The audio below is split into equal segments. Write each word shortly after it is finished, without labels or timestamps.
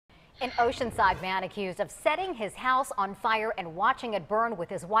An Oceanside man accused of setting his house on fire and watching it burn with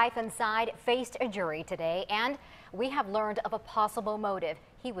his wife inside faced a jury today, and we have learned of a possible motive.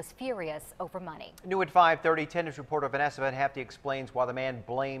 He was furious over money. New at 5:30, 10 News reporter Vanessa Van Hefty explains why the man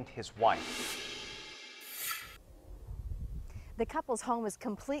blamed his wife. The couple's home is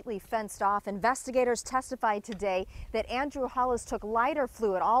completely fenced off. Investigators testified today that Andrew Hollis took lighter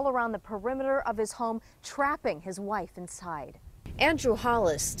fluid all around the perimeter of his home, trapping his wife inside. Andrew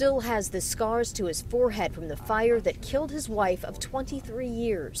Hollis still has the scars to his forehead from the fire that killed his wife of 23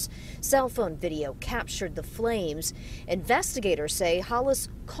 years. Cell phone video captured the flames. Investigators say Hollis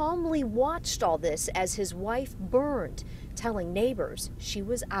calmly watched all this as his wife burned, telling neighbors she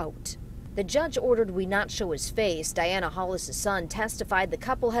was out. The judge ordered we not show his face. Diana Hollis' son testified the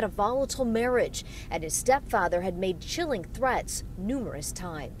couple had a volatile marriage and his stepfather had made chilling threats numerous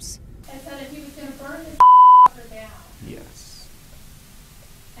times. And said that he was going to burn his down. Yes.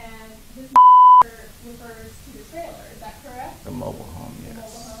 And his refers to the trailer, is that correct? The mobile home, yes. The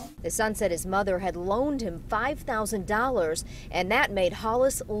mobile home. The son said his mother had loaned him $5,000, and that made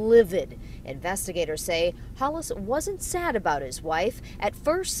Hollis livid. Investigators say Hollis wasn't sad about his wife, at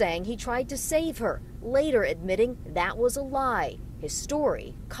first saying he tried to save her, later admitting that was a lie. His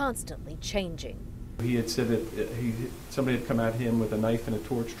story constantly changing. He had said that somebody had come at him with a knife and a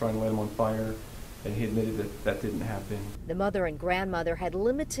torch trying to light him on fire, and he admitted that that didn't happen. The mother and grandmother had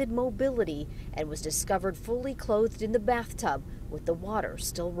limited mobility and was discovered fully clothed in the bathtub with the water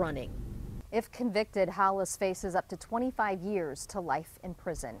still running. If convicted, Hollis faces up to 25 years to life in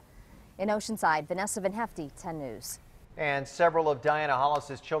prison. In Oceanside, Vanessa Van Hefty, 10 News. And several of Diana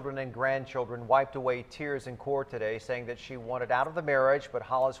Hollis's children and grandchildren wiped away tears in court today, saying that she wanted out of the marriage, but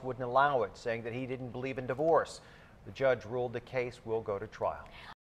Hollis wouldn't allow it, saying that he didn't believe in divorce. The judge ruled the case will go to trial.